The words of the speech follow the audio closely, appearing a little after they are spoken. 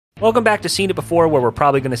Welcome back to Seen It Before, where we're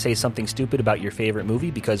probably going to say something stupid about your favorite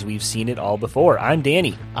movie because we've seen it all before. I'm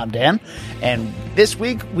Danny. I'm Dan, and this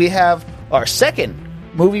week we have our second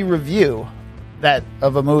movie review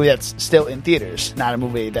of a movie that's still in theaters, not a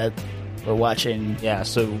movie that we're watching. Yeah,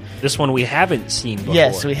 so this one we haven't seen before.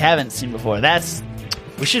 Yes, we haven't seen before.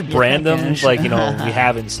 We should brand them like, we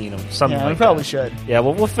haven't seen them. Something Yeah, we like probably that. should. Yeah,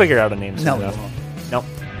 we'll figure out a name soon No, we enough. won't. No.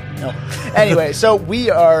 No. Anyway, so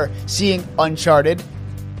we are seeing Uncharted,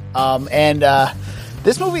 and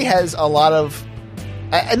this movie has a lot of,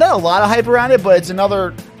 not a lot of hype around it, but it's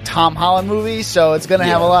another Tom Holland movie, so it's going to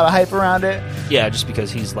have a lot of hype around it. Yeah, just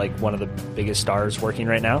because he's like one of the biggest stars working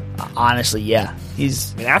right now. Honestly, yeah.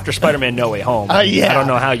 After Spider-Man No Way Home, yeah. I don't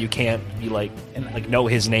know how you can't be like know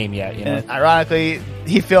his name yet. You know? And ironically,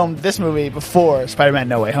 he filmed this movie before Spider-Man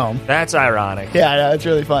No Way Home. That's ironic. Yeah, I know, it's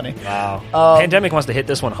really funny. Wow. Pandemic must have hit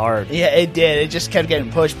this one hard. Yeah, it did. It just kept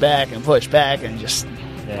getting pushed back and just...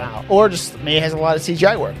 Yeah. Wow. Or just maybe it has a lot of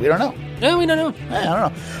CGI work. We don't know. No, we don't know. I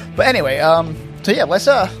don't know. But anyway, so yeah, let's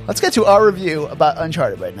get to our review about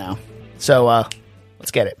Uncharted right now. So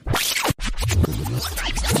let's get it.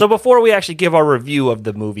 So before we actually give our review of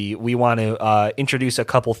the movie, we want to introduce a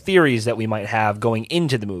couple theories that we might have going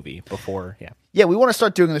into the movie before. Yeah, we want to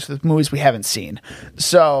start doing this with movies we haven't seen.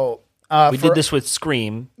 So we did this with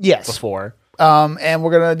Scream before. And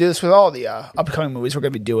we're going to do this with all the upcoming movies we're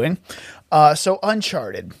going to be doing. So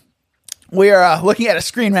Uncharted. We are looking at a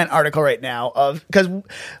Screen Rant article right now because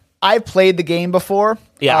I've played the game before.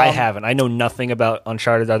 Yeah, I haven't. I know nothing about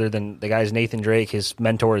Uncharted other than the guy's Nathan Drake. His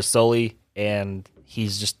mentor is Sully, and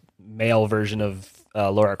he's just male version of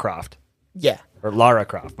Lara Croft. Yeah. Or Lara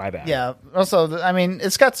Croft, my bad. Yeah. Also, I mean,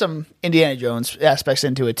 it's got some Indiana Jones aspects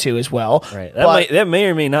into it too as well. Right. That may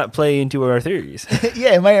or may not play into our theories.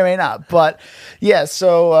 Yeah, it may or may not. But yeah,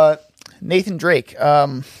 so Nathan Drake.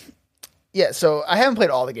 Yeah, so I haven't played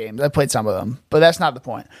all the games. I played some of them, but that's not the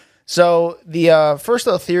point. So the first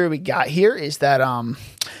little theory we got here is that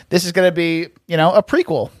this is going to be, a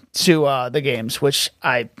prequel to the games, which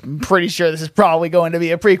I'm pretty sure this is probably going to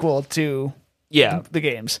be a prequel to the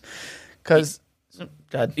games. Because,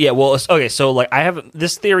 yeah, well, okay, so like I have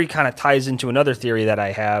this theory kind of ties into another theory that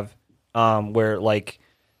I have, where like,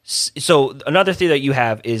 so another theory that you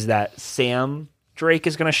have is that Sam Drake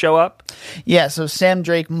is going to show up. Yeah, so Sam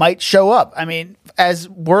Drake might show up. I mean, as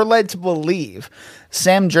we're led to believe,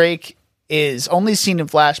 Sam Drake is only seen in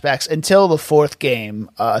flashbacks until the fourth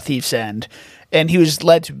game, Thief's End, and he's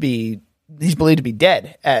believed to be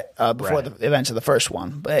dead at before the events of the first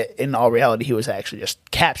one. But in all reality, he was actually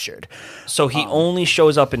just captured. So he only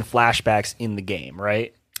shows up in flashbacks in the game,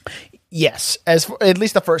 right? Yes, at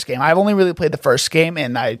least the first game. I've only really played the first game,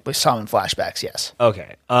 and I saw him in flashbacks. Yes.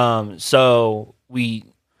 Okay. So we're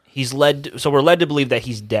led to believe that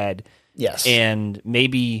he's dead. Yes. And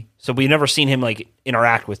maybe we've never seen him like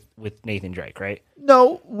interact with Nathan Drake, right?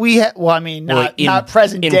 No, not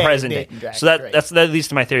present day. In present day. Drake, so that leads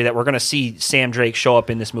to my theory that we're going to see Sam Drake show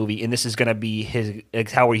up in this movie, and this is going to be his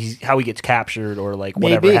how he gets captured, or like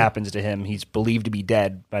whatever happens to him. He's believed to be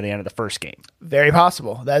dead by the end of the first game. Very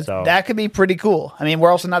possible. That could be pretty cool. I mean,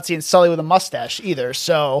 we're also not seeing Sully with a mustache either.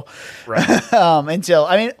 So, right.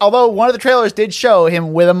 Although one of the trailers did show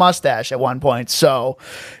him with a mustache at one point, so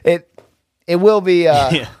it will be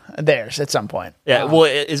theirs at some point. Yeah, well,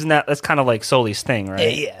 isn't that's kind of like Sully's thing,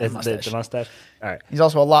 right? Yeah, the mustache. All right. He's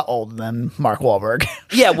also a lot older than Mark Wahlberg.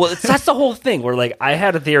 Yeah, well, that's the whole thing. Where like I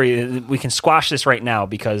had a theory. We can squash this right now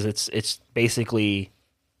because it's basically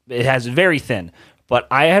it has very thin. But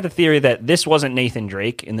I had a theory that this wasn't Nathan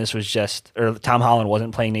Drake, and this was just, or Tom Holland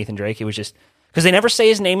wasn't playing Nathan Drake. It was just because they never say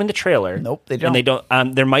his name in the trailer. Nope, they don't. And they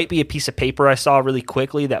don't. There might be a piece of paper I saw really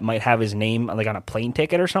quickly that might have his name like on a plane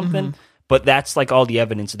ticket or something. Mm-hmm. But that's like all the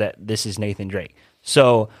evidence that this is Nathan Drake.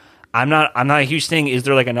 So I'm not a huge thing. Is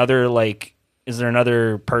there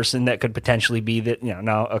another person that could potentially be that?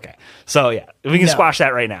 No. Okay. So yeah, we can squash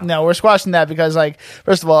that right now. No, we're squashing that because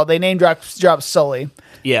first of all, they name drop Sully.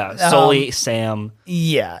 Yeah, Sully, Sam.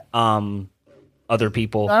 Yeah. Other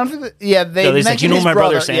people. I don't think they mentioned said, his my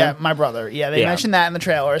brother Sam? Yeah, my brother. Yeah, they mentioned that in the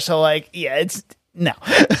trailer. So it's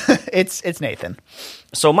it's Nathan.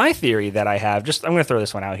 So my theory that I have, I'm going to throw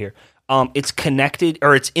this one out here. It's connected,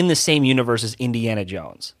 or it's in the same universe as Indiana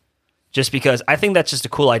Jones. Just because I think that's just a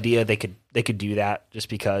cool idea. They could do that just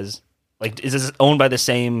because. Like, is this owned by the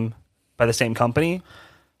same company?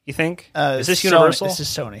 You think? Is this Universal? This is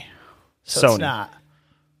Sony. So Sony. It's not.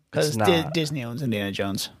 Because Disney owns Indiana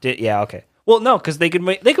Jones. Yeah. Okay. Well, no, because they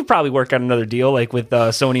could probably work out another deal like with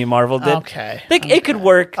Sony and Marvel did. Okay. It could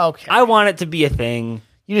work. Okay. I want it to be a thing.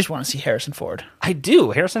 You just want to see Harrison Ford. I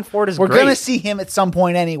do. Harrison Ford is great. We're going to see him at some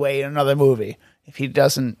point anyway in another movie. If he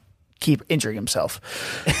doesn't keep injuring himself.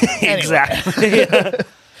 Exactly.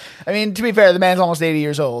 I mean, to be fair, the man's almost 80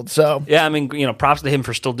 years old, so Yeah, I mean, props to him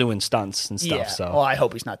for still doing stunts and stuff. yeah. So Well, I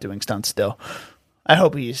hope he's not doing stunts still. I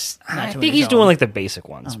hope he's not I doing think his he's own. doing like the basic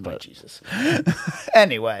ones, But but Jesus.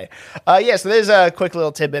 Anyway, yeah. So there's a quick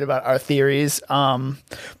little tidbit about our theories. But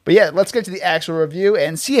yeah, let's get to the actual review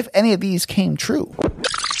and see if any of these came true. all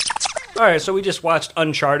right. So we just watched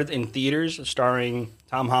Uncharted in theaters, starring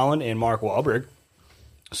Tom Holland and Mark Wahlberg.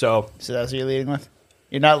 So So that's what you're leading with.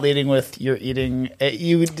 You're not leading with you're eating.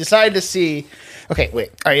 You decide to see. Okay, wait.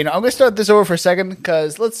 All right, I'm going to start this over for a second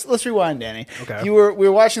because let's rewind, Danny. Okay. We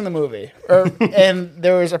were watching the movie, and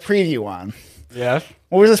there was a preview on. yeah,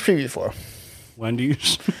 What was this preview for?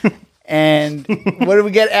 Wendy's. And what did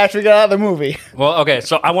we get after we got out of the movie? Well, okay,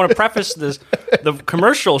 so I want to preface this. The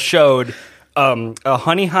commercial showed a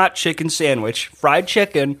honey hot chicken sandwich, fried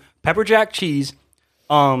chicken, pepper jack cheese,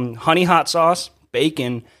 honey hot sauce,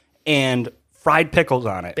 bacon, and fried pickles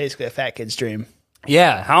on it. Basically, a fat kid's dream.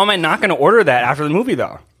 Yeah, how am I not going to order that after the movie,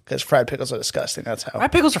 though? Because fried pickles are disgusting. That's how.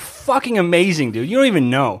 Fried pickles are fucking amazing, dude. You don't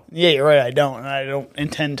even know. Yeah, you're right. I don't. And I don't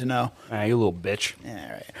intend to know. Ah, you little bitch. Yeah,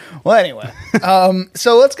 all right. Well, anyway.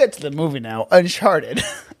 So let's get to the movie now. Uncharted.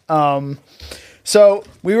 So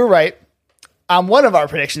we were right on one of our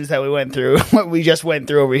predictions that we went through. What we just went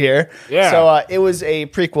through over here. Yeah. So it was a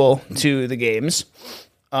prequel to the games.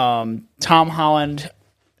 Tom Holland,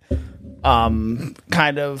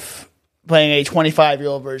 kind of playing a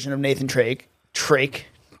 25-year-old version of Nathan Drake. Drake.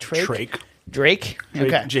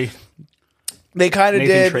 Okay. J- They kind of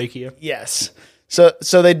Nathan did. Trachea. Yes. So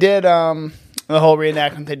they did the whole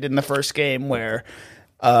reenactment they did in the first game where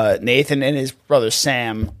Nathan and his brother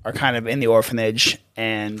Sam are kind of in the orphanage,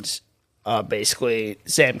 and basically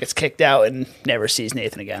Sam gets kicked out and never sees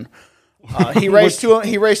Nathan again. He writes to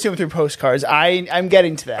him through postcards. I'm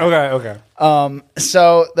getting to that. Okay.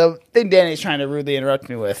 So the thing Danny's trying to rudely interrupt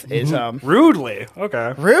me with is Rudely.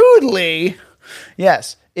 Okay. rudely,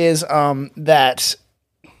 yes, is that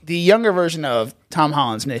the younger version of Tom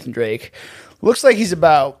Holland's Nathan Drake looks like he's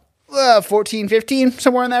about 14, 15,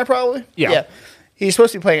 somewhere in there probably. Yeah. He's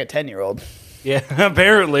supposed to be playing a 10-year-old. Yeah,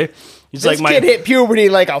 apparently. He's This like kid hit puberty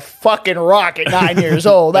like a fucking rock at 9 years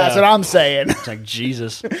old. That's Yeah. what I'm saying. It's like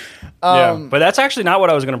Jesus. Yeah, but that's actually not what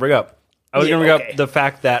I was going to bring up. I was Yeah, going to bring okay. up the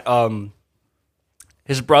fact that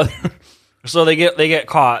his brother. So they get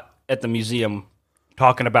caught at the museum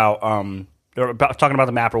talking about talking about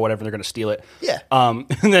the map or whatever. They're going to steal it. Yeah. And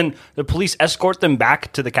then the police escort them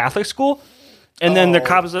back to the Catholic school, and then the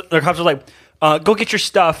cops are like, "Go get your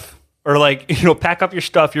stuff." Or like, pack up your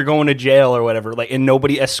stuff. You're going to jail or whatever. Like, and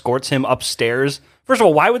nobody escorts him upstairs. First of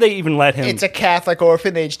all, why would they even let him? It's a Catholic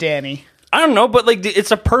orphanage, Danny. I don't know, but like, it's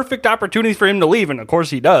a perfect opportunity for him to leave, and of course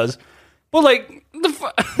he does. But like,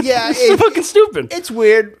 Yeah, it's fucking stupid. It's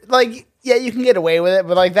weird. Like, yeah, you can get away with it,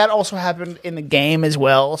 but like that also happened in the game as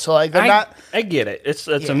well. So like they're not. I get it. It's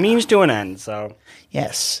a means to an end. So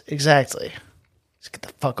Yes, exactly. Just get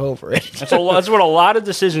the fuck over it. that's what a lot of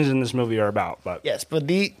decisions in this movie are about. But Yes, but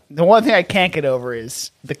the one thing I can't get over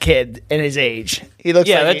is the kid and his age. He looks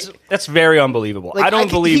yeah, like that's very unbelievable. like I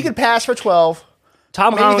don't believe he could pass for 12.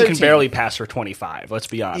 Tom maybe Holland can 13. barely pass for 25. Let's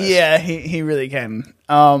be honest. Yeah, he really can.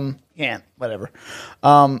 Can't whatever.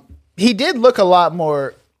 He did look a lot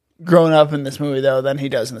more grown up in this movie though than he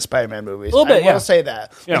does in the Spider-Man movies. A little bit, I yeah. will say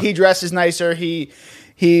that. Yeah. Like, he dresses nicer. He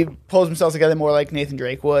pulls himself together more like Nathan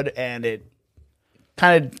Drake would, and it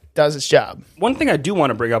kind of does its job. One thing I do want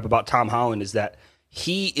to bring up about Tom Holland is that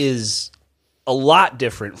he is a lot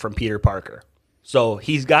different from Peter Parker. So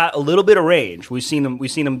he's got a little bit of range. We've seen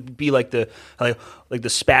him be like the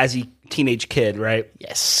spazzy teenage kid, right?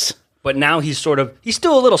 Yes. But now he's still a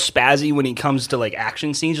little spazzy when he comes to like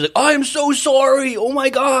action scenes. He's like, I'm so sorry. Oh my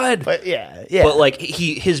God. But yeah. But like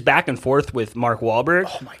his back and forth with Mark Wahlberg.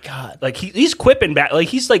 Oh my God. Like he's quipping back. Like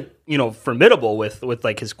he's like, formidable with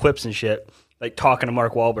like his quips and shit. Like talking to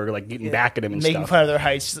Mark Wahlberg, like getting back at him and Making stuff. fun of their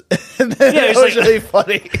heights. Yeah, It he's was like- really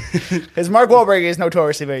funny. Because Mark Wahlberg is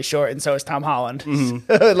notoriously very short, and so is Tom Holland.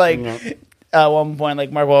 Mm-hmm. At one point,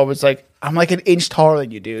 like Mark Wahlberg was like, "I'm like an inch taller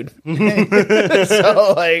than you, dude."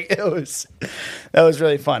 So like that was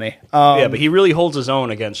really funny. Yeah, but he really holds his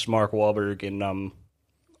own against Mark Wahlberg, and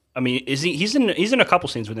I mean, he's in a couple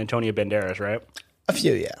scenes with Antonio Banderas, right? A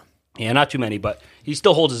few, yeah. Yeah, not too many, but he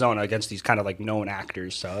still holds his own against these kind of like known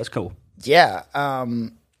actors, so that's cool. Yeah.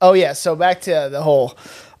 Oh, yeah. So back to the whole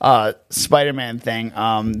Spider-Man thing.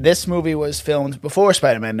 This movie was filmed before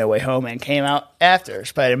Spider-Man No Way Home and came out after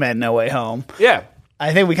Spider-Man No Way Home. Yeah,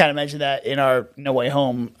 I think we kind of mentioned that in our No Way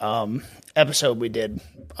Home episode we did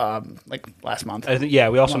like last month. we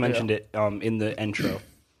also mentioned it in the intro.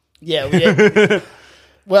 Yeah, we did.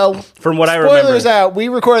 Well, from what I remember. spoilers out. We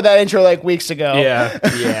recorded that intro like weeks ago.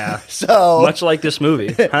 Yeah. So much like this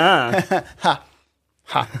movie. Huh?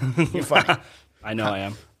 you're funny. I know I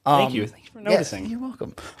am. Thank you. Thank you for noticing. Yes, you're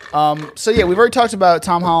welcome. So yeah, we've already talked about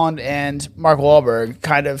Tom Holland and Mark Wahlberg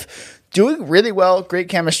kind of doing really well, great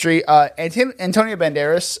chemistry. Antonio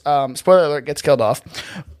Banderas, spoiler alert, gets killed off,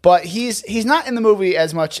 but he's not in the movie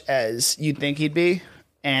as much as you'd think he'd be.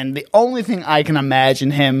 And the only thing I can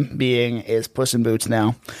imagine him being is Puss in Boots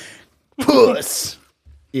now. Puss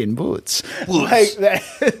in Boots. Like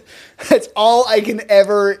that's all I can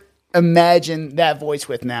ever imagine that voice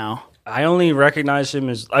with now. I only recognize him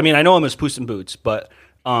as, I mean, I know him as Puss in Boots, but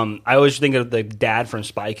I always think of the dad from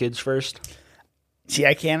Spy Kids first. See,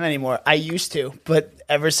 I can't anymore. I used to, but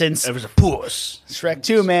ever since It was a Puss. Shrek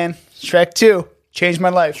 2, man. Shrek 2 changed my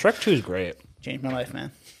life. Shrek 2 is great. Changed my life,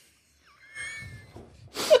 man.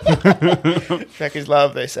 Shrek is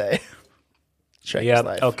love, they say. Shrek is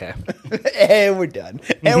life. Okay. And we're done.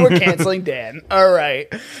 And we're canceling Dan. All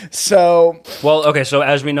right. So, Well, okay, so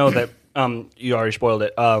as we know that, you already spoiled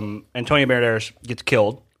it, Antonio Banderas gets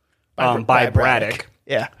killed by Braddock.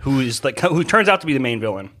 Yeah. Who turns out to be the main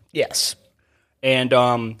villain. Yes. And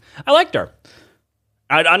I liked her.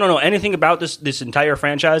 I don't know anything about this entire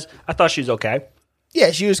franchise. I thought she's okay.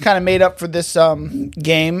 Yeah, she was kind of made up for this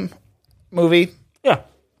movie. Yeah.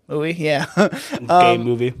 Yeah. Game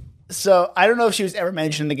movie. So I don't know if she was ever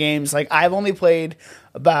mentioned in the games. Like, I've only played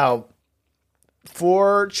about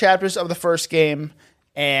 4 chapters of the first game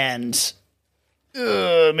and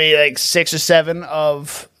maybe like 6 or 7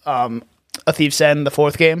 of A Thief's End, the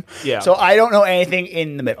 4th game. Yeah. So I don't know anything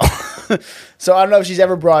in the middle. So I don't know if she's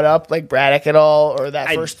ever brought up like Braddock at all or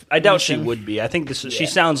that first. I doubt she mission. would be. I think she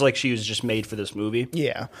sounds like she was just made for this movie.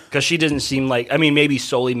 Yeah. Because she doesn't seem like, I mean, maybe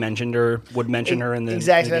Sully would mention her in the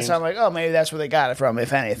Exactly. in the That's why I'm like, oh, maybe that's where they got it from,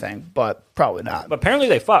 if anything, but probably not. But apparently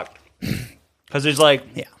they fucked. Because there's like,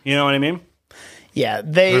 you know what I mean? Yeah,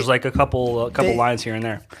 There's like a couple lines here and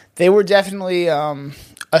there. They were definitely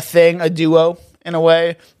a duo in a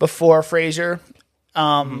way before Fraser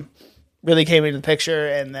really came into the picture,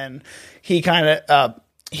 and then he kind of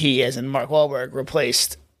as in Mark Wahlberg,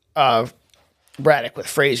 replaced Braddock with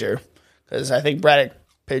Fraser because I think Braddock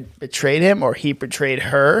betrayed him or he betrayed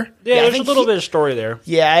her. Yeah, there's a little bit of story there.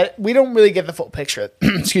 Yeah, we don't really get the full picture.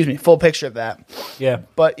 Excuse me, full picture of that. Yeah,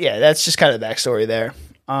 but yeah, that's just kind of the backstory there.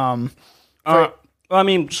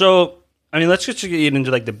 Let's just get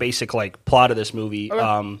into like the basic like plot of this movie.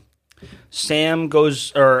 Okay. Sam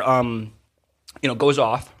goes goes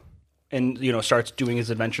off and starts doing his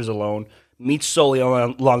adventures alone. Meets Sully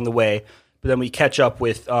along the way, but then we catch up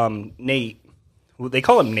with Nate. They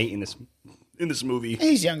call him Nate in this movie.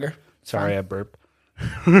 He's younger. Sorry, I burp.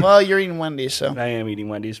 Well, you're eating Wendy's, so I am eating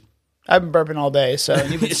Wendy's. I've been burping all day, so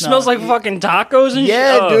it smells like fucking tacos and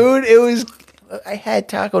shit. Dude, it was. I had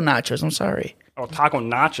taco nachos. I'm sorry. Oh, taco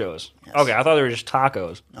nachos. Yes. Okay, I thought they were just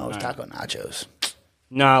tacos. No, it was taco nachos.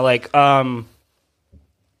 Nah,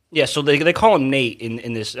 yeah. So they call him Nate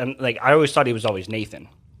in this, and like I always thought he was always Nathan.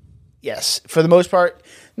 Yes, for the most part.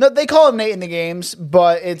 No, they call him Nate in the games,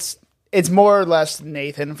 but it's more or less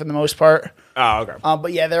Nathan for the most part. Oh, okay.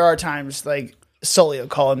 But yeah, there are times like Sully will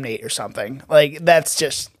call him Nate or something. Like that's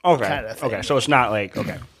just kind of thing. Okay, so it's not like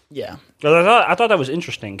okay. Yeah. I thought that was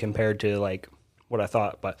interesting compared to like what I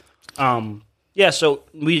thought, but yeah. So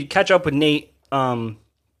we catch up with Nate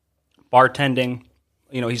bartending.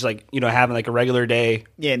 He's like having like a regular day.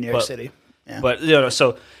 Yeah, in New York City. Yeah. But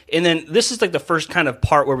and then this is like the first kind of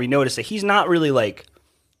part where we notice that he's not really like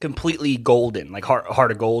completely golden, like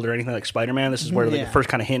heart of gold or anything like Spider-Man. This is where like the first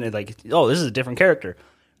kind of hint of like, oh, this is a different character.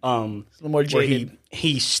 A little more jaded. Where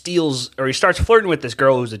he steals or he starts flirting with this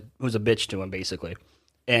girl who's a bitch to him basically,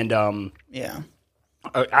 and I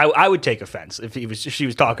would take offense if she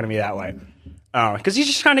was talking to me that way, because he's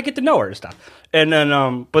just trying to get to know her and stuff. And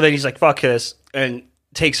then but then he's like, fuck this, and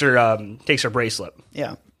takes her bracelet.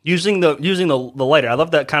 Yeah. Using the lighter. I love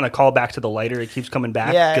that kind of call back to the lighter. It keeps coming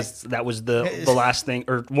back because that was the last thing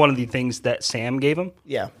or one of the things that Sam gave him.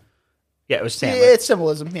 Yeah. Yeah, it was Sam. Yeah, right? it's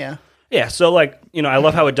symbolism, yeah. Yeah, so like, I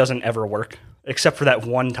love how it doesn't ever work except for that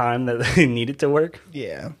one time that they need it to work.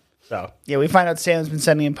 Yeah. So. Yeah, we find out Sam's been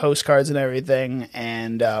sending him postcards and everything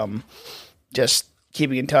and just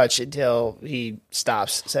keeping in touch until he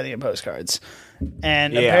stops sending him postcards.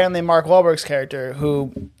 And apparently Mark Wahlberg's character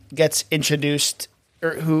who introduces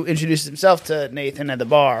himself to Nathan at the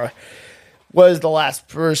bar was the last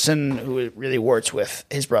person who really works with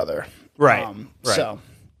his brother. Right. Right. So,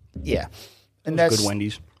 yeah. And that's good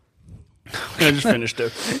Wendy's. I just finished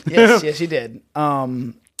it. Yes, you did.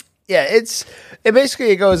 It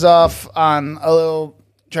basically goes off on a little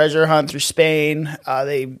treasure hunt through Spain.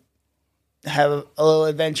 They have a little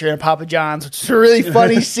adventure in Papa John's, which is a really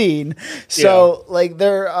funny scene. So like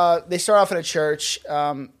they start off in a church,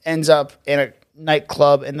 ends up in a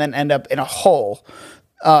nightclub, and then end up in a hole.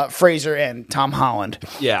 Fraser and Tom Holland.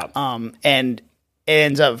 Yeah. And it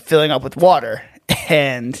ends up filling up with water.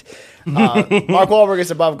 And Mark Wahlberg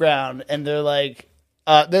is above ground, and they're like,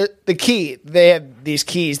 the key. They have these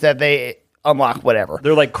keys that they unlock whatever.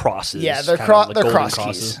 They're like crosses. Yeah, they're they're cross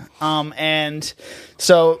crosses. keys. And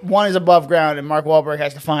so one is above ground, and Mark Wahlberg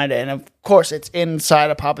has to find it. And of course, it's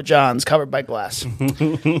inside a Papa John's covered by glass. So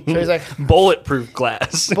he's like, bulletproof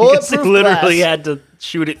glass. Bulletproof He literally glass. had to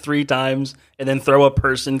shoot it 3 times and then throw a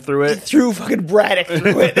person through he it. threw fucking Braddock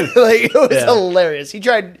through it. Like, it was Yeah. hilarious. He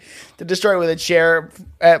tried to destroy it with a chair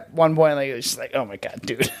at one point. Like, it was just like, oh my God,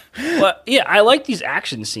 dude. But yeah, I like these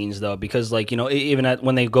action scenes though, because like, you know, even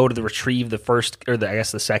when they go to retrieve the first, or I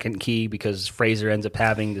guess the second key, because Fraser ends up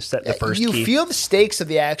having to set the first You key. feel the stakes of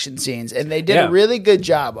the action scenes, and they did Yeah. a really good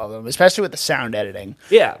job of them, especially with the sound editing.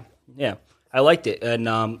 Yeah, I liked it, and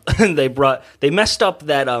they messed up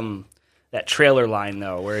that trailer line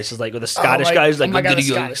though, where it's just like with the Scottish my- guy who's like, oh my God, "Good the to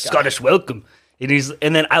you, Scottish guy." Scottish welcome,"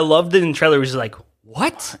 and then I loved it in the trailer. It was just like,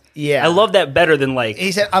 what? Yeah. I love that better than like,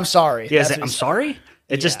 He said, "I'm sorry." yeah, That's I'm what he said. sorry.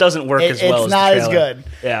 It just doesn't work as well. It's as not the as trailer. good.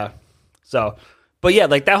 Yeah. So, but yeah,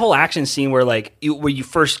 like that whole action scene where like where you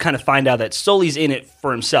first kind of find out that Sully's in it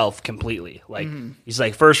for himself completely. Like he's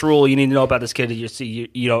like, first rule you need to know about this kid is you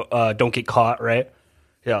don't get caught, right?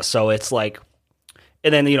 Yeah. So it's like,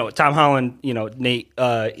 and then Tom Holland, Nate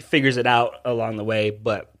figures it out along the way,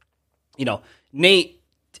 but Nate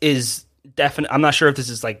is definitely. I'm not sure if this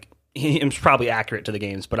is like it's probably accurate to the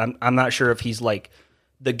games, but I'm not sure if he's like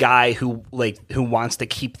the guy who wants to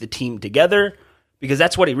keep the team together, because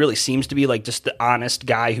that's what he really seems to be, like just the honest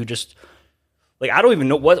guy who just like, I don't even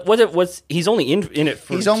know what's he's only in it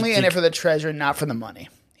for. He's only in it for the treasure, not for the money.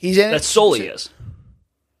 He's in it. That Sully is.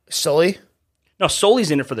 Sully? No,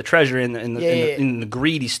 Sully's in it for the treasure and in the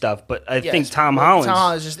greedy stuff, but I think Tom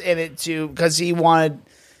Holland's just in it too because he wanted.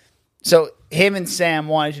 So him and Sam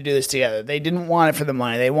wanted to do this together. They didn't want it for the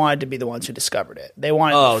money. They wanted to be the ones who discovered it. They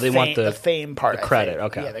wanted. They want the fame part, the credit. I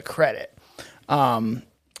think. Okay, yeah, the credit. And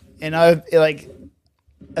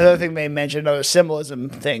another thing they mentioned, another symbolism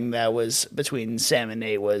thing that was between Sam and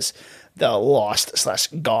Nate was the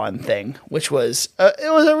lost/gone thing, which was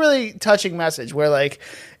it was a really touching message where like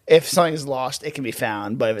if something's lost, it can be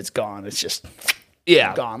found, but if it's gone, it's just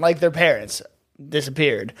gone. Like their parents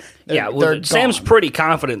disappeared. They're Sam's gone. pretty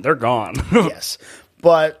confident they're gone. Yes,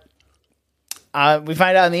 but we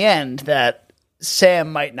find out in the end that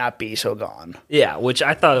Sam might not be so gone. Yeah, which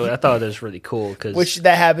I thought it was really cool because Which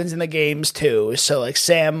that happens in the games too. So like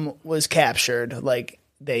Sam was captured, like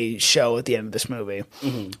they show at the end of this movie.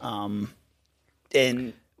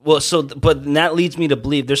 And but that leads me to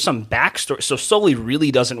believe there's some backstory. So Sully really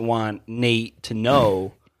doesn't want Nate to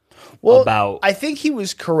know about. I think he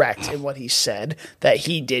was correct in what he said, that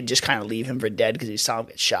he did just kind of leave him for dead because he saw him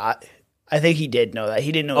get shot. I think he did know that.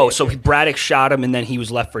 He didn't know. Oh, so Braddock shot him, and then he was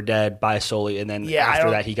left for dead by Sully, and then Yeah, after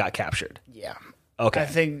that he got captured. Yeah. Okay. I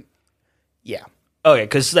think. Yeah. Okay,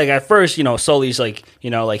 because like at first, Sully's like,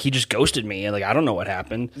 like he just ghosted me, and like I don't know what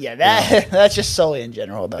happened. Yeah. That's just Sully in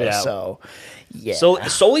general, though. Yeah. So. Yeah. So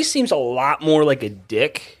Sully seems a lot more like a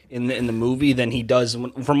dick in the movie than he does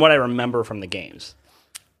from what I remember from the games.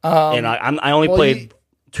 And I only played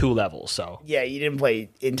 2 levels, so Yeah, you didn't play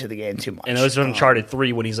into the game too much. and it was Uncharted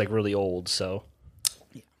 3 when he's like really old, so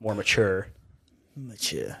more mature.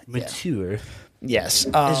 Mature. Mature. Yes.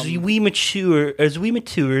 As we mature,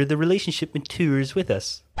 the relationship matures with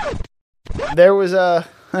us. There was a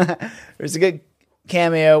good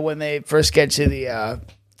cameo when they first get to the.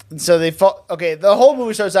 So they fall. Okay, the whole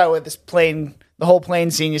movie starts out with the whole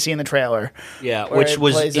plane scene you see in the trailer. Yeah, where which it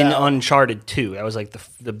was plays in out. Uncharted 2. That was like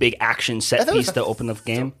the big action set thought it was piece to open the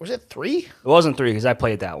game. Was it 3? It wasn't 3 because I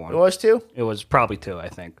played that one. It was 2. It was probably 2, I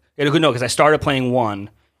think. No, because I started playing 1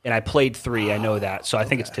 and I played 3. I know that, so I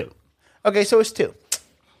think it's 2. Okay, so it's 2.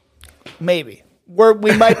 Maybe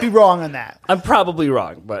we might be wrong on that. I'm probably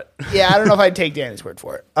wrong, but Yeah, I don't know if I'd take Danny's word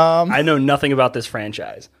for it. I know nothing about this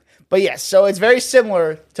franchise. But yes, so it's very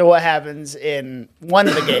similar to what happens in one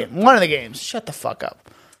of the games. Shut the fuck up.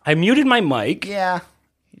 I muted my mic. Yeah,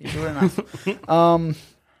 you do enough.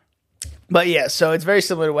 But yeah, so it's very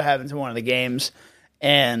similar to what happens in one of the games,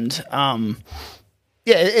 and yeah,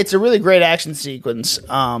 it's a really great action sequence.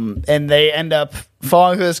 And they end up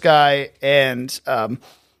falling for this guy, and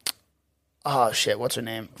oh shit, what's her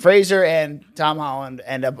name? Fraser and Tom Holland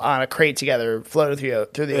end up on a crate together, floating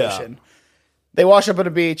through the ocean. They wash up at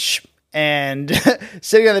a beach, and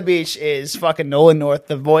sitting on the beach is fucking Nolan North,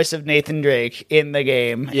 the voice of Nathan Drake in the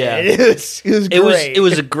game. Yeah. And it was great. It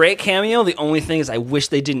was a great cameo. The only thing is, I wish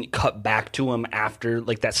they didn't cut back to him after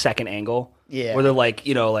like that second angle. Yeah. Where they're like,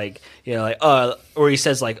 or he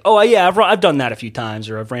says like, oh yeah, I've done that a few times,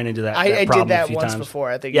 or I've ran into that. I problem did that a few once times.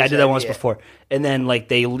 before. I think. Yeah, I did that once before. And then like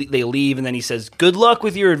they leave, and then he says, "Good luck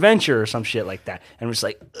with your adventure" or some shit like that. And we're just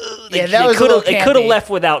like, that was they could have left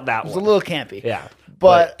without that It was one. a little campy. Yeah,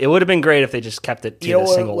 but it would have been great if they just kept it to the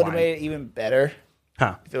single would line. have made it even better.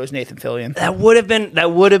 Huh. If it was Nathan Fillion. That would have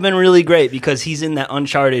been really great because he's in that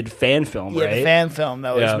Uncharted fan film, Yeah, right? the fan film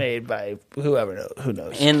that was Yeah. made by who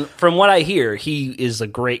knows. And from what I hear, he is a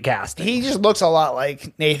great casting. He just looks a lot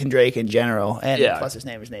like Nathan Drake in general, and Yeah. plus his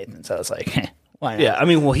name is Nathan, so it's like, why not? Yeah, I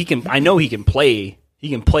mean, well, I know he can play. He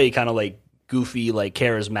can play kind of like goofy, like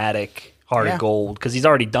charismatic, Heart of Gold, because he's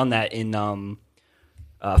already done that in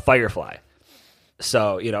Firefly.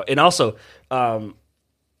 So and also,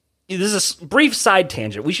 this is a brief side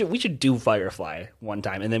tangent. We should do Firefly one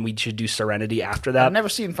time, and then we should do Serenity after that. I've never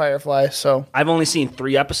seen Firefly, so I've only seen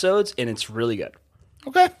 3 episodes, and it's really good.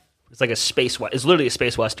 okay. It's like it's literally a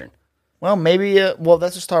space western. Well, maybe. That's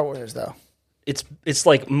what Star Wars is, though. It's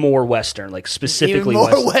like more western, like specifically Even more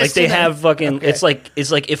western. Like they western have fucking. okay. It's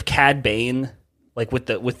like if Cad Bane, like with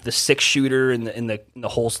the 6-shooter and the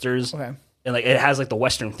holsters, Okay. and like it has like the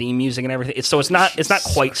western theme music and everything. It's not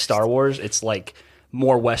quite Star Wars. It's like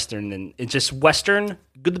more western than it's just western,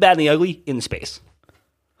 good, the bad, and the ugly in space.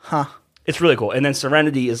 Huh. It's really cool. And then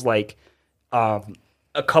Serenity is like a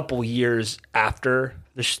couple years after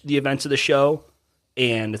the events of the show,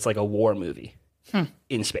 and it's like a war movie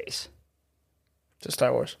in space. To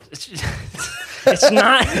Star Wars. It's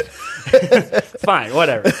not fine.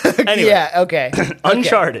 Whatever. Anyway, Yeah. Okay.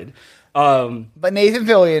 Uncharted. But Nathan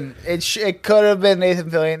Fillion, it could have been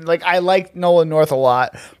Nathan Fillion. Like I like Nolan North a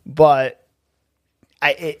lot, but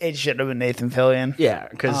it should have been Nathan Fillion. Yeah,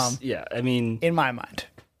 because I mean, In my mind.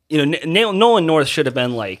 Nolan North should have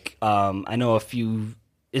been like I know a few.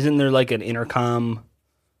 Isn't there like an intercom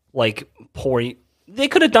like point? They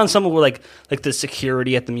could have done something where like the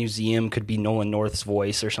security at the museum could be Nolan North's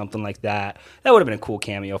voice or something like that. That would have been a cool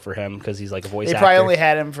cameo for him because he's like a voice They actor. probably only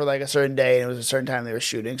had him for like a certain day, and it was a certain time they were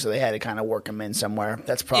shooting, so they had to kind of work him in somewhere.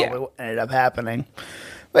 That's probably what ended up happening.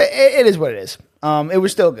 But it is what it is. It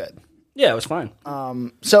was still good. Yeah, it was fine.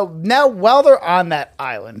 So now, while they're on that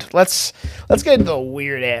island, let's get into the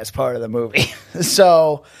weird ass part of the movie.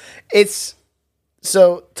 So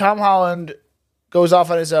Tom Holland goes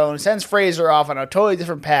off on his own, sends Fraser off on a totally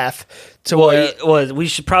different path to where we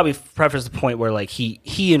should probably preface the point where like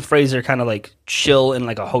he and Fraser kind of like chill in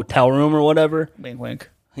like a hotel room or whatever. wink wink.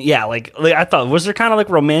 Yeah, like I thought, was there kind of like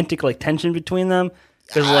romantic like tension between them?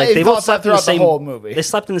 Because like I they thought both slept in throughout the same the whole movie. They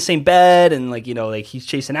slept in the same bed, and like like he's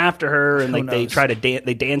chasing after her, and like they knows? try to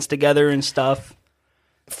they dance together and stuff.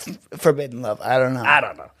 Forbidden love. I don't know. I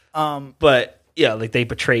don't know. But yeah, like they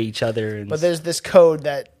betray each other. And But there's this code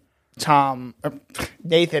that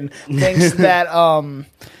Nathan thinks that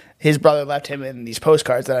his brother left him in these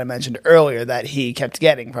postcards that I mentioned earlier that he kept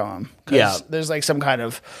getting from him. 'Cause Yeah. there's like some kind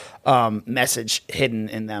of message hidden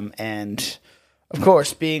in them, and of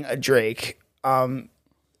course, being a Drake,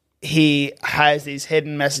 he has these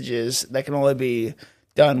hidden messages that can only be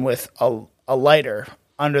done with a lighter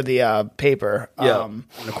under the paper. yeah, and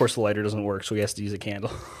of course the lighter doesn't work, so he has to use a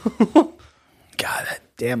candle. God, that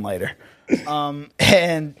damn lighter.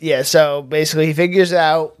 And yeah, so basically he figures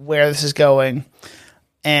out where this is going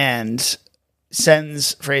and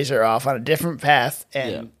sends Fraser off on a different path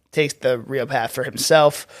and takes the real path for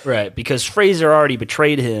himself. Right, because Fraser already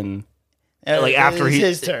betrayed him. Like after It's he,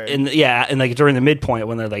 his turn. and like during the midpoint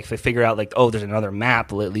when they're like they figure out like, oh, there's another map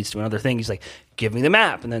that leads to another thing. He's like, give me the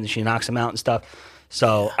map, and then she knocks him out and stuff.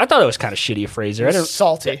 So I thought it was kind of shitty of Fraser. I didn't,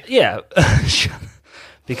 Salty. yeah,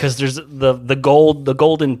 because there's the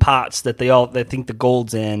golden pots that they think the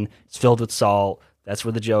gold's in. It's filled with salt. That's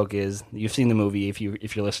where the joke is. You've seen the movie if you're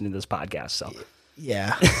listening to this podcast. So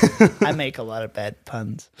Yeah. I make a lot of bad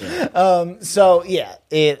puns. So yeah,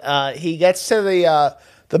 he gets to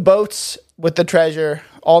the boats with the treasure,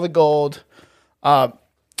 all the gold.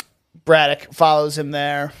 Braddock follows him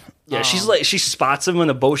there. yeah, she's like she spots him in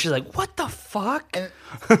the boat. She's like, what the fuck?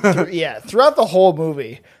 Throughout the whole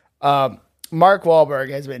movie, Mark Wahlberg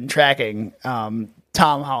has been tracking Tom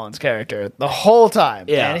Holland's character the whole time.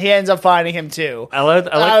 Yeah. And he ends up finding him too. I like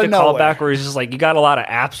Out the of nowhere. callback where he's just like, you got a lot of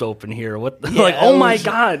apps open here. What? Yeah, like, oh it my was-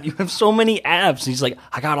 god, you have so many apps. And he's like,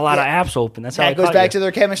 I got a lot of apps open. That's how I That goes caught back you. to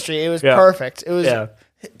their chemistry. It was Yeah. perfect. It was Yeah.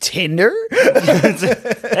 Tinder?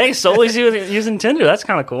 Hey, Sully's using Tinder. That's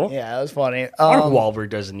kind of cool. Yeah, that was funny. Mark Wahlberg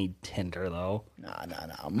doesn't need Tinder though.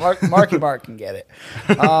 No. Marky Mark can get it.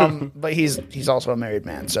 But he's also a married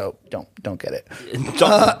man, so don't get it.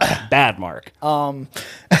 Bad Mark.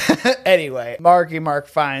 Anyway, Marky Mark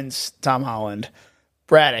finds Tom Holland.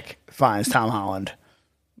 Braddock finds Tom Holland.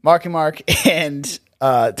 Marky Mark and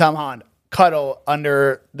Tom Holland cuddle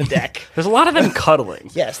under the deck. There's a lot of them cuddling.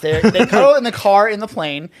 Yes, they cuddle in the car in the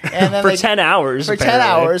plane, and then for 10 hours. For 10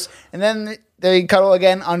 hours, and then they cuddle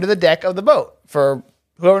again under the deck of the boat for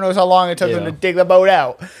whoever knows how long it took them to dig the boat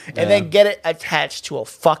out, and then get it attached to a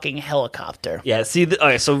fucking helicopter. Yeah. See,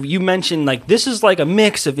 okay, so you mentioned like this is like a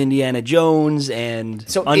mix of Indiana Jones and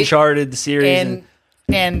Uncharted, the series,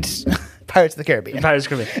 and Pirates of the Caribbean. Pirates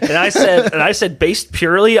of the Caribbean. And I said based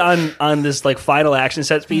purely on this like final action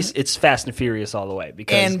set piece, it's Fast and Furious all the way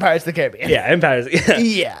because and Pirates of the Caribbean. Yeah, and Pirates.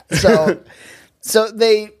 Yeah. So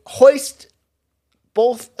they hoist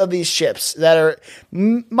both of these ships that are,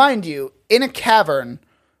 mind you, in a cavern,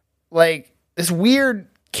 like this weird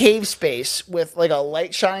cave space with like a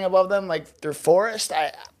light shining above them, like through forest.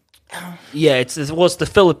 Yeah, it's the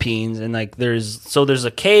Philippines, and like there's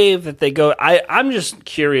a cave that they go. I'm just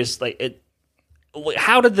curious, like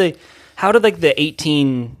how did like the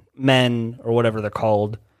 18 men or whatever they're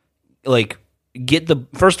called, like get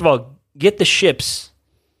the ships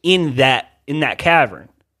in that cavern?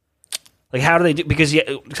 Like how do they do? Because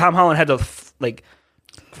Tom Holland had to like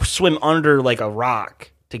swim under like a rock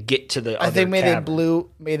to get to the. I think maybe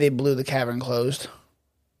they blew the cavern closed.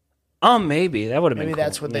 Maybe that would have been. Maybe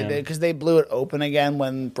that's what they did because they blew it open again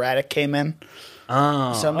when Braddock came in.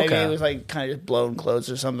 Oh, so maybe it was like kind of just blown closed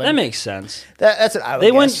or something. That makes sense. That's what I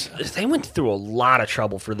would guess. They went through a lot of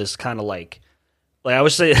trouble for this kind of like I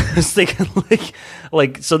was thinking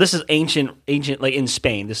like so this is ancient like in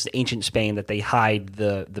Spain. This is ancient Spain that they hide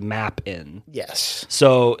the map in. Yes.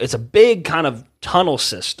 So it's a big kind of tunnel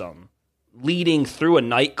system leading through a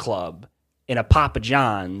nightclub in a Papa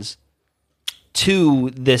John's to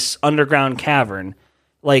this underground cavern.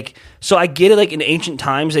 Like, so I get it, like, in ancient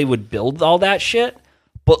times, they would build all that shit,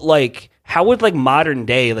 but, like, how would, like, modern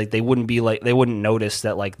day, like, they wouldn't notice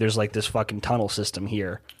that, like, there's, like, this fucking tunnel system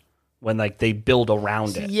here when, like, they build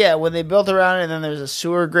around it. Yeah, when they built around it, and then there's a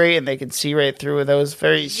sewer grate, and they could see right through it. That was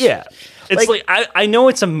very... Yeah. It's, like I know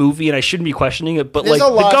it's a movie, and I shouldn't be questioning it, but, like,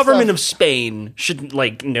 the government of Spain shouldn't,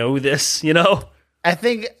 like, know this, you know? I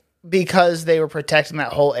think... because they were protecting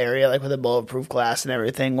that whole area, like with a bulletproof glass and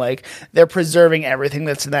everything, like they're preserving everything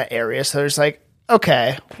that's in that area. So there's like,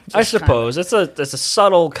 okay, I suppose that's a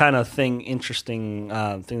subtle kind of thing, interesting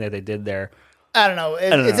thing that they did there. I don't know.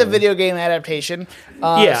 It's a video game adaptation.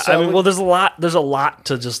 Yeah, so I mean, well, there's a lot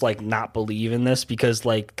to just like not believe in this because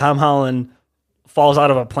like Tom Holland falls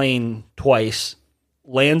out of a plane twice,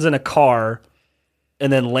 lands in a car,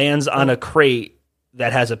 and then lands on a crate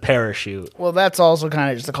that has a parachute. Well, that's also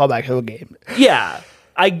kind of just a callback to a game. Yeah,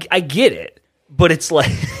 I get it, but it's like,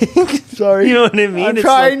 sorry, you know what I mean? I'm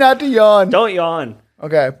trying not to yawn. Don't yawn.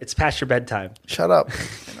 Okay, it's past your bedtime. Shut up.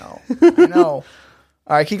 I know.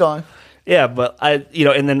 All right, keep going. Yeah, but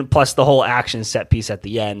and then plus the whole action set piece at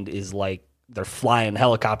the end is like they're flying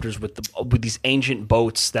helicopters with these ancient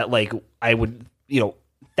boats that like I would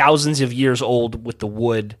thousands of years old with the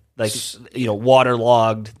wood. Like,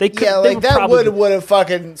 waterlogged. They could, that would have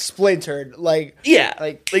fucking splintered. Like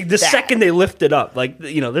the second they lift it up, like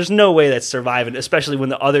there's no way that's surviving, especially when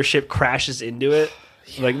the other ship crashes into it.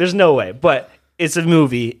 Yeah. Like, there's no way. But it's a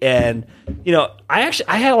movie, and I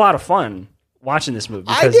had a lot of fun watching this movie.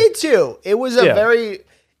 I did too. It was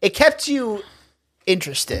it kept you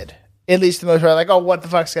interested. At least the most part, like, oh, what the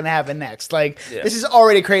fuck's going to happen next? Like, this is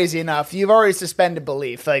already crazy enough. You've already suspended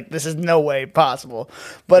belief. Like, this is no way possible.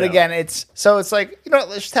 But again, it's like,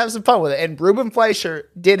 let's just have some fun with it. And Ruben Fleischer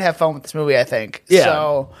did have fun with this movie, I think. Yeah.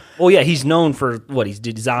 So, well, yeah, he's known for what he's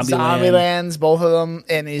did Zombielands, both of them,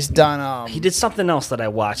 and he's done. He did something else that I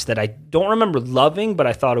watched that I don't remember loving, but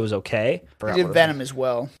I thought it was okay. He did Venom as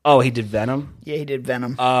well. Oh, he did Venom. Yeah, he did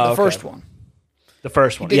Venom. The first one. The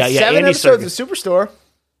first one. He did 7 episodes of Superstore.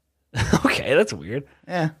 Okay, that's weird.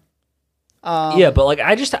 Yeah. But like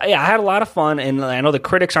I had a lot of fun, and I know the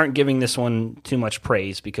critics aren't giving this one too much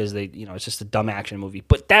praise because they, it's just a dumb action movie.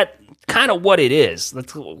 But that kind of what it is.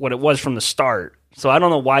 That's what it was from the start. So I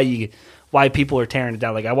don't know why people are tearing it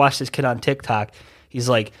down. Like I watched this kid on TikTok. He's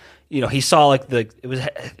like, he saw like I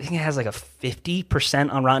think it has like a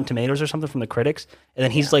 50% on Rotten Tomatoes or something from the critics, and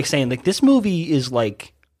then he's like saying like this movie is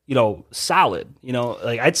like solid.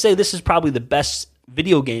 Like I'd say this is probably the best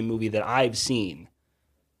video game movie that I've seen.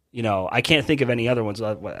 You know, I can't think of any other ones.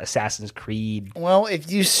 Assassin's Creed. Well,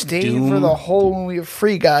 if you stayed Doom. for the whole movie of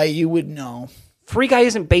Free Guy, you would know. Free Guy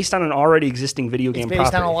isn't based on an already existing video game It's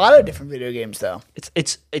based property. on a lot of different video games, though. It's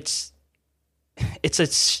a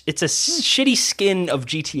shitty skin of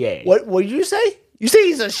GTA. What did you say? You say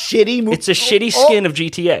he's a shitty movie? It's a shitty skin of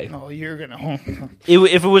GTA. Oh, you're gonna.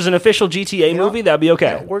 If it was an official GTA movie, that'd be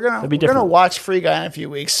okay. We're That'd be gonna different. watch Free Guy in a few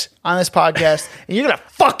weeks on this podcast, and you're gonna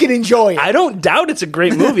fucking enjoy it. I don't doubt it's a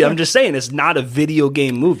great movie. I'm just saying it's not a video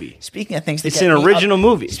game movie. Speaking of things, It's an original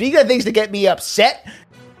movie. Speaking of things to get me upset,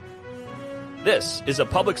 This is a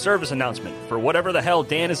public service announcement for whatever the hell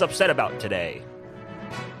Dan is upset about today.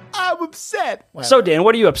 I'm upset. So, Dan,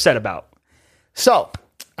 what are you upset about? So,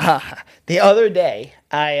 the other day,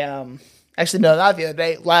 actually, no, not the other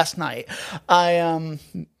day, last night, I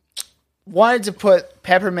wanted to put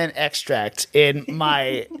peppermint extract in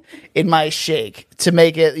my shake to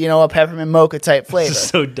make it, a peppermint mocha type flavor. This is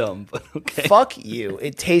so dumb, but okay. Fuck you.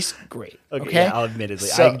 It tastes great. Okay. Yeah, I'll admittedly.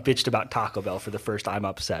 So- I bitched about Taco Bell for the first time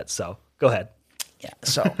upset, so go ahead. Yeah.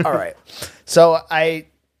 So, all right. So I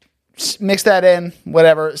mix that in,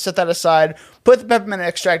 whatever, set that aside, put the peppermint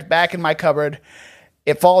extract back in my cupboard.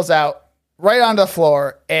 It falls out right onto the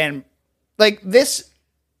floor. And like this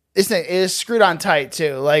thing is screwed on tight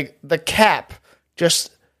too. Like the cap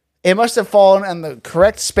it must have fallen in the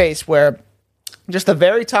correct space where just the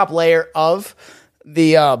very top layer of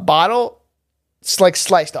the bottle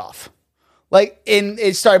sliced off. Like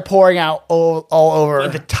it started pouring out all over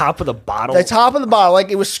At the top of the bottle. the top of the bottle. Like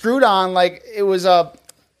it was screwed on. Like it's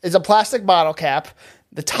a plastic bottle cap.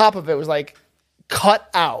 The top of it was like cut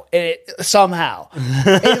out, and it somehow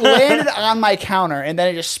it landed on my counter, and then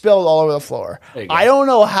it just spilled all over the floor. There you go. I don't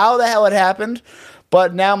know how the hell it happened,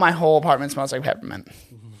 but now my whole apartment smells like peppermint,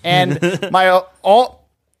 and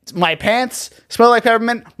my pants smelled like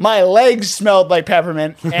peppermint. My legs smelled like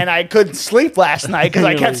peppermint, and I couldn't sleep last night because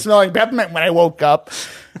I kept smelling peppermint when I woke up.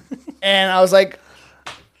 And I was like,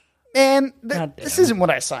 man, this isn't what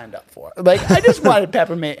I signed up for. Like, I just wanted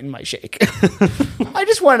peppermint in my shake. I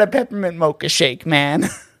just wanted a peppermint mocha shake, man.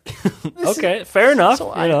 Okay, fair enough.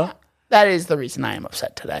 So that is the reason I am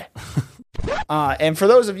upset today. And for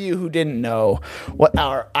those of you who didn't know what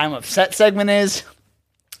our I'm upset segment is,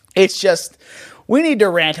 it's just we need to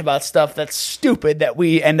rant about stuff that's stupid that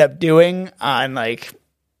we end up doing on like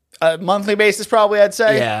a monthly basis, probably, I'd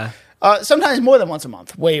say. Yeah. Sometimes more than once a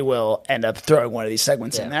month, we will end up throwing one of these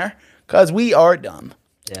segments in there because we are dumb.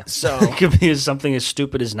 Yeah. So It could be something as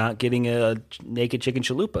stupid as not getting a naked chicken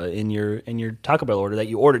chalupa in your Taco Bell order that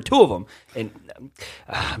you ordered 2 of them, and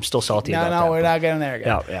I'm still salty about that. no, we're not getting there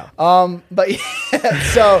again. Yeah. But yeah,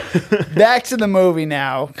 so back to the movie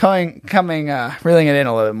now. Coming, reeling it in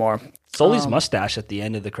a little bit more. Sully's mustache at the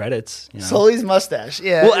end of the credits. You know? Sully's mustache.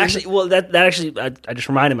 Yeah. Well, actually, that actually, I just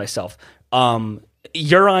reminded myself.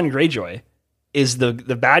 Euron Greyjoy is the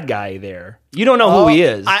bad guy there. You don't know who he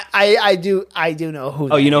is. I do know who.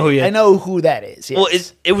 Oh, you know who he is? I know who that is. Yes. Well,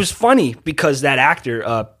 it was funny because that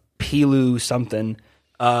actor, Pilu something,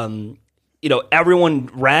 everyone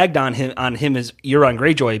ragged on him as Euron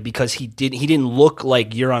Greyjoy because he didn't look like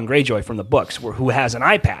Euron Greyjoy from the books, who has an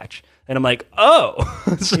eye patch. And I'm like, oh,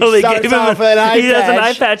 so they gave him an eye he has an eye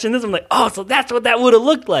patch. patch in this. I'm like, oh, so that's what that would have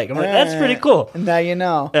looked like. I'm like, that's pretty cool. Now you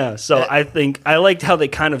know. Yeah, so I think I liked how they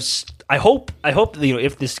kind of. I hope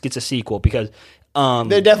if this gets a sequel because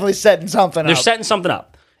They're definitely setting something they're up. setting something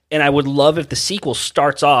up, and I would love if the sequel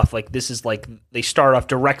starts off like this is like they start off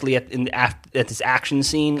directly at this action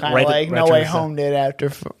scene, Kind of like No Way Home did after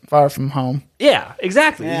Far From Home. Yeah,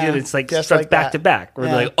 exactly. Yeah, It's like just starts like back that. to back. We're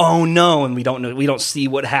Yeah. like, oh no, and we don't see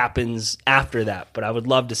what happens after that. But I would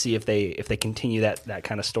love to see if they continue that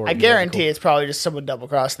kind of story. I guarantee it's probably just someone double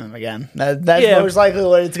crossing them again. That's Yeah. most likely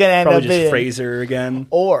what it's going to end probably up just being. Fraser again.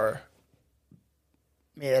 Or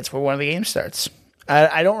maybe that's where one of the games starts.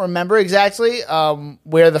 I don't remember exactly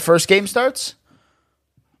where the first game starts,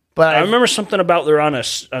 but I remember something about they're on a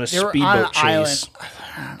they were speedboat on an chase.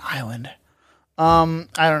 island. I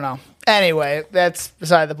don't know. Anyway, that's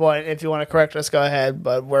beside the point. If you want to correct us, go ahead.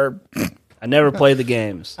 But I never played the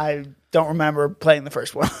games. I don't remember playing the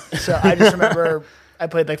first one, so I just remember I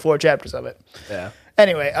played like 4 chapters of it. Yeah.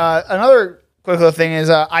 Anyway, another quick little thing is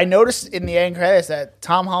I noticed in the end credits that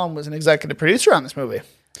Tom Holland was an executive producer on this movie.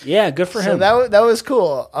 Yeah, good for So him. that was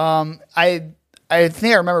cool. I think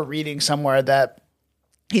I remember reading somewhere that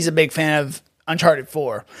he's a big fan of Uncharted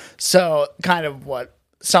 4. So kind of what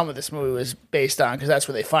some of this movie was based on, because that's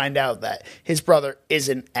where they find out that his brother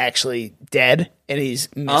isn't actually dead and he's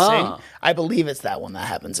missing. Ah. I believe it's that one that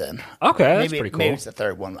happens in. Okay, that's Maybe pretty cool. Maybe it's the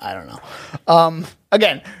third one. I don't know.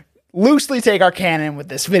 Again, loosely take our canon with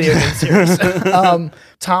this video game series.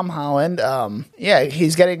 Tom Holland,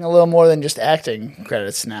 he's getting a little more than just acting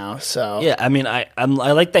credits now. So Yeah, I mean, I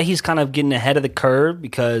like that he's kind of getting ahead of the curve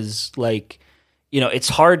because, like, it's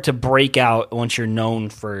hard to break out once you're known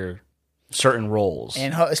for certain roles,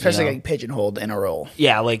 and especially getting pigeonholed in a role.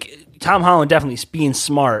 Yeah, like Tom Holland definitely being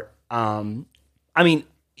smart. I mean,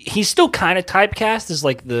 he's still kind of typecast as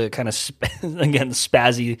like the kind of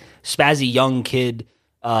spazzy young kid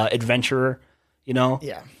adventurer,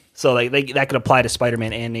 Yeah. So like that could apply to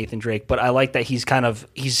Spider-Man and Nathan Drake, but I like that he's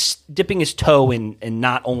dipping his toe in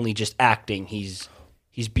not only just acting, he's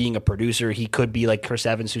being a producer. He could be like Chris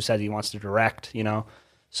Evans, who said he wants to direct,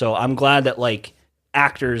 So I'm glad that like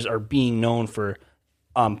actors are being known for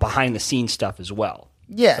behind the scenes stuff as well.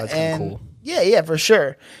 Yeah, so that's kinda cool. Yeah, for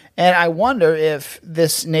sure. And I wonder if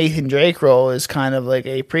this Nathan Drake role is kind of like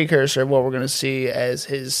a precursor of what we're going to see as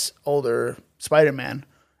his older Spider-Man.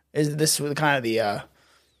 Is this kind of the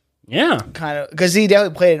because he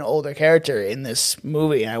definitely played an older character in this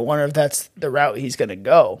movie, and I wonder if that's the route he's going to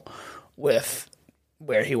go with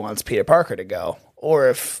where he wants Peter Parker to go, or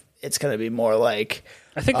if it's going to be more like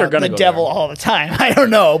I think they're going to the go devil there. all the time. I don't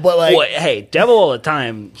know, but like, well, hey, devil all the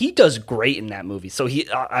time. He does great in that movie. So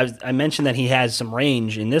I mentioned that he has some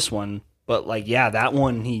range in this one, but like, yeah, that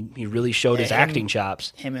one he really showed his acting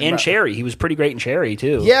chops. And Cherry, he was pretty great in Cherry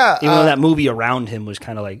too. Yeah, even though that movie around him was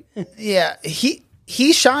kind of like, yeah, he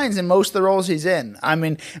shines in most of the roles he's in. I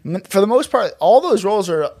mean, for the most part, all those roles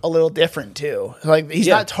are a little different too. Like he's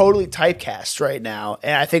not totally typecast right now,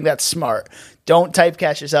 and I think that's smart. Don't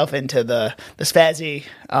typecast yourself into the spazzy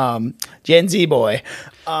Gen Z boy.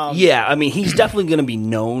 Yeah, I mean, he's definitely going to be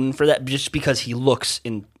known for that just because he looks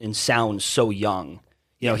and sounds so young.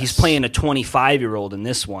 He's playing a 25-year-old in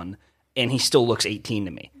this one, and he still looks 18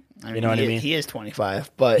 to me. You know what I mean? He is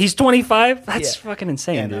 25, but he's 25. That's fucking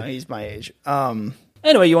insane, yeah, dude. no, he's my age.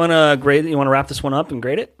 Anyway, you want to grade it? You want to wrap this one up and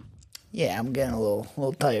grade it? Yeah, I'm getting a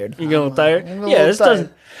little tired. You getting a little tired? This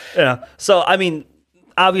doesn't. Yeah. So I mean,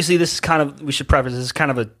 obviously, this is kind of. We should preface this is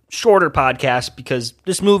kind of a shorter podcast because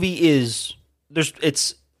this movie is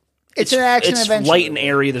it's an action adventure. Light and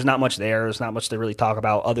airy. There's not much there. There's not much to really talk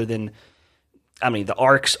about other than, I mean, the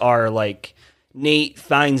arcs are like. Nate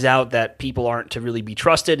finds out that people aren't to really be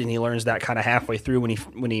trusted, and he learns that kind of halfway through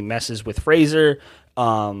when he messes with Fraser.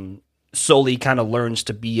 Sully kind of learns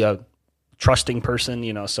to be a trusting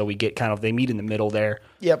person, so we get they meet in the middle there.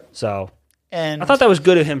 Yep. So, and I thought that was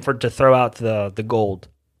good of him to throw out the gold.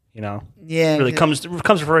 Yeah, it really comes to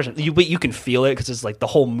fruition. But you can feel it because it's like the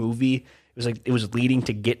whole movie. It was leading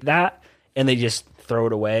to get that, and they just throw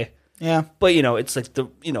it away. Yeah, but it's like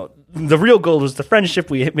the real gold was the friendship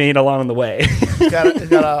we made along the way. He's got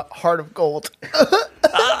a heart of gold.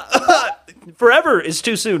 Forever is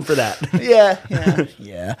too soon for that. Yeah.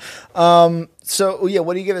 So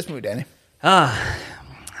what do you give this movie, Danny? I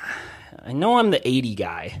know I'm the 80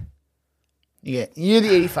 guy. Yeah, you're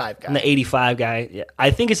the 85 guy. I'm the 85 guy. Yeah, I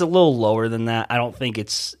think it's a little lower than that. I don't think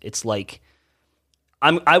it's like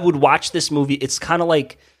I would watch this movie. It's kind of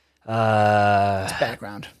like it's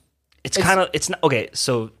background. It's not okay.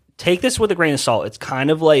 So take this with a grain of salt. It's kind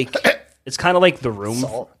of like The Room.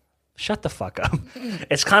 Salt. Shut the fuck up.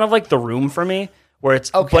 It's kind of like The Room for me, where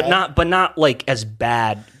it's okay. but not like as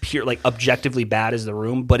bad, pure like objectively bad as The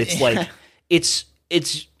Room. But it's like it's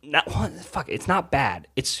not fuck. It's not bad.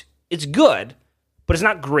 It's good, but it's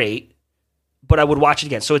not great. But I would watch it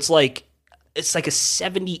again. So it's like a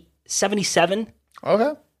 77.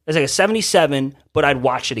 Okay. It's like a 77, but I'd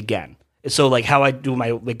watch it again. So like how I do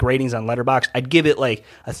my gradings on Letterboxd, I'd give it like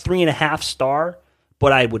a 3.5 star,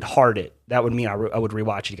 but I would heart it. That would mean I would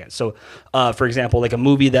rewatch it again. So, for example, like a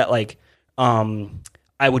movie that like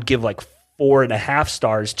I would give like 4.5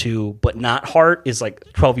 stars to, but not heart, is like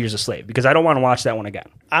 12 Years a Slave, because I don't want to watch that one again.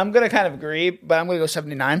 I'm gonna kind of agree, but I'm gonna go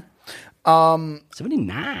 79.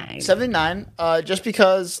 79. 79. Just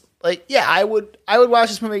because, like, yeah, I would watch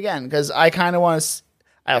this movie again because I kind of want to.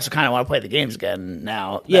 I also kind of want to play the games again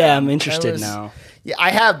now. Yeah, I'm interested now. Yeah,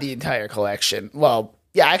 I have the entire collection. Well,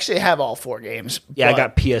 yeah, I actually have all 4 games. Yeah, I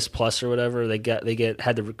got PS Plus or whatever. They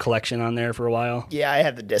had the collection on there for a while. Yeah, I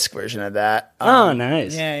had the disc version of that. Oh,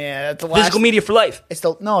 nice. Yeah. That's the last physical media for life. It's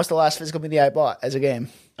the last physical media I bought as a game.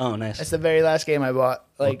 Oh, nice. It's the very last game I bought.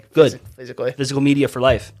 Like, good. Physically. Physical media for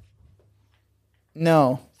life.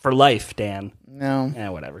 No. For life, Dan. No. Yeah,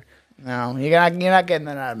 whatever. No, you're not getting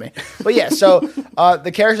that out of me. But yeah, so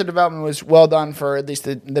the character development was well done for at least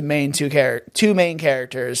the main two main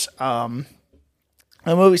characters. The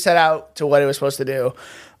movie set out to what it was supposed to do.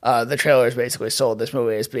 The trailers basically sold this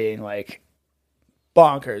movie as being like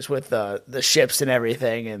bonkers with the ships and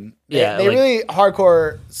everything, and they like, really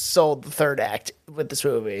hardcore sold the third act with this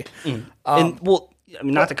movie. And well, I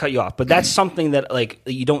mean, not to cut you off, but that's something that like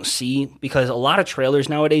you don't see because a lot of trailers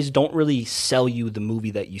nowadays don't really sell you the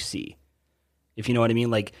movie that you see. If you know what I mean,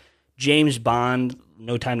 like James Bond,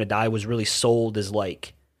 No Time to Die was really sold as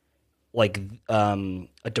like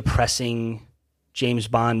a depressing James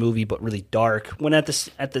Bond movie, but really dark. When at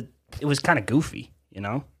the it was kind of goofy, you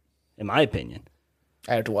know, in my opinion.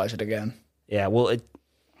 I have to watch it again. Yeah, well,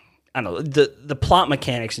 I don't know the plot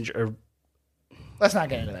mechanics are. Let's not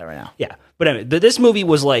get into that right now. Yeah, but anyway, this movie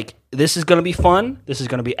was like, this is going to be fun. This is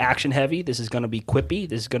going to be action heavy. This is going to be quippy.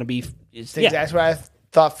 This is going to be. That's what I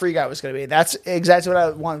thought Free Guy was going to be. That's exactly what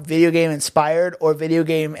I want video game inspired or video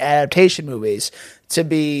game adaptation movies to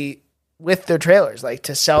be with their trailers, like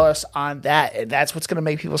to sell us on that, and that's what's going to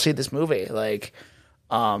make people see this movie, like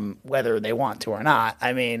whether they want to or not.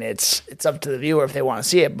 I mean, it's up to the viewer if they want to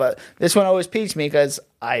see it. But this one always piques me because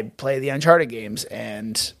I play the Uncharted games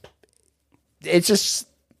and. It's just,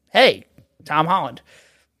 hey, Tom Holland.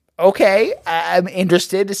 Okay, I'm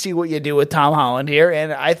interested to see what you do with Tom Holland here,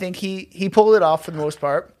 and I think he pulled it off for the most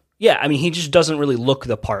part. Yeah, I mean, he just doesn't really look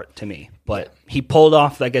the part to me, but he pulled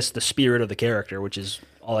off, I guess, the spirit of the character, which is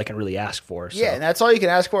all I can really ask for. So. Yeah, and that's all you can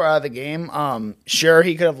ask for out of the game. Sure,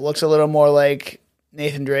 he could have looked a little more like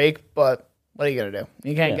Nathan Drake, but what are you going to do?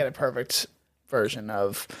 You can't get a perfect version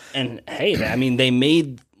of... And, hey, I mean, they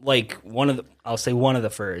made, like, one of the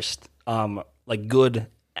first... like good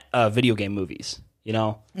video game movies, you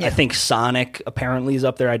know? Yeah. I think Sonic apparently is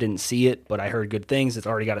up there. I didn't see it, but I heard good things. It's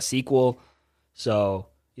already got a sequel. So,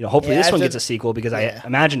 you know, hopefully this one gets a sequel because I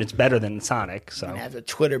imagine it's better than Sonic. So I have to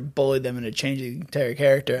Twitter bully them into changing the entire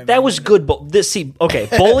character. I mean, that was good.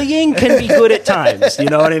 Bullying can be good at times. You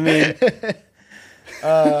know what I mean?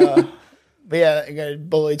 But yeah, I got to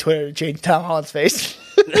bully Twitter to change Tom Holland's face.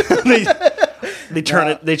 They turn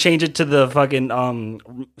it. They change it to the fucking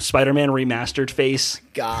Spider-Man remastered face.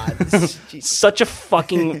 God, such a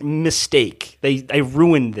fucking mistake. They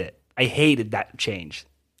ruined it. I hated that change.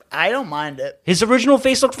 I don't mind it. His original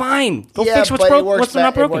face looked fine. Go fix what's broken. What's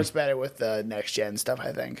not broken. It works better with the next gen stuff.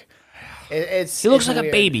 I think. He looks like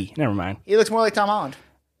a baby. Never mind. He looks more like Tom Holland.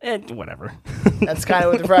 Whatever. That's kind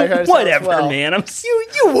of what the franchise. Whatever, man. You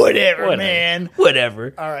whatever, man.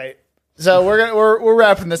 Whatever. All right. So we're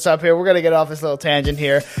wrapping this up here. We're gonna get off this little tangent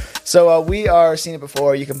here. So we are Seen It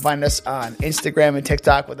Before. You can find us on Instagram and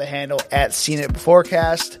TikTok with the handle at Seen It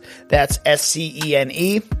Beforecast. That's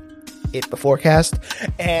SCENE. It Beforecast.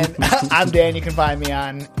 And I'm Dan. You can find me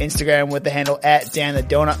on Instagram with the handle at Dan the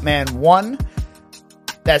Donut Man 1.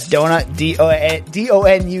 That's donut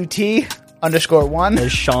DONUT_1.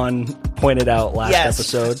 As Sean pointed out last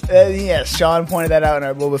episode. Yes, Sean pointed that out in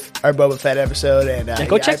our Boba Fett episode. And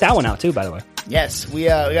go check that one out too, by the way. Yes, we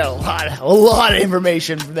got a lot of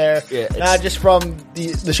information from there. Yeah, not just from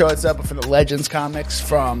the show itself, but from the Legends comics,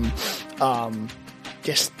 from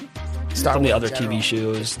just Star Wars from the other TV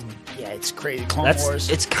shows. Yeah, it's crazy. Clone Wars.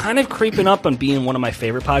 It's kind of creeping up on being one of my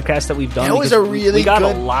favorite podcasts that we've done. That was a really we got a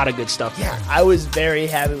lot of good stuff. Yeah, I was very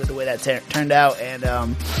happy with the way that turned out, and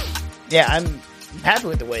yeah, I'm happy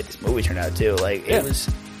with the way this movie turned out too. Like it was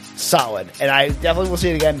solid, and I definitely will see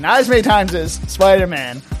it again. Not as many times as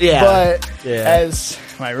Spider-Man, but as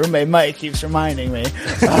my roommate Mike keeps reminding me,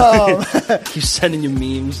 keeps sending you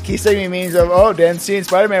memes. Keeps sending me memes of Dan's seeing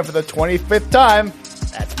Spider-Man for the 25th time.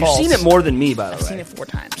 That's false. You've seen it more than me, by the way. I've seen it 4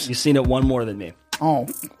 times. You've seen it one more than me. Oh.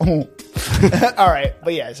 All right,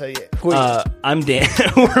 but yeah. So who are you? I'm Dan.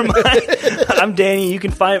 I'm Danny. You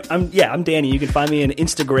can find. I'm Danny. You can find me on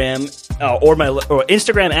Instagram or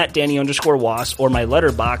Instagram at Danny_Was or my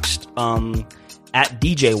Letterboxd at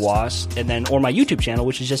DJ Was, and then or my YouTube channel,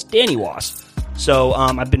 which is just Danny Was. So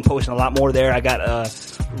I've been posting a lot more there. I got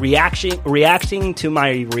reacting to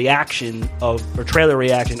my trailer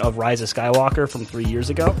reaction of Rise of Skywalker from 3 years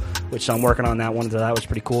ago, which I'm working on that one. So that was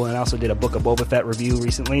pretty cool. And I also did a Book of Boba Fett review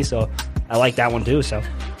recently, so I like that one too. So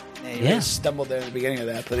you really stumbled there at the beginning of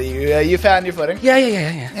that, but you found your footing. Yeah.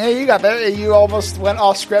 Yeah, you got there. You almost went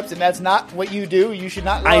off script, and that's not what you do. You should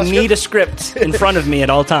not. I need a script in front of me at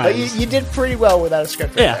all times. But you did pretty well without a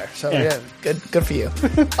script there. So good for you.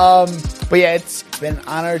 But yeah, it's been an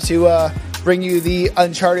honor to bring you the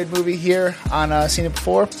Uncharted movie here on Seen It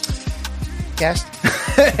Before cast.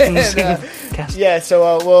 And, cast. Yeah,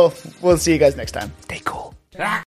 so we'll see you guys next time. Stay cool.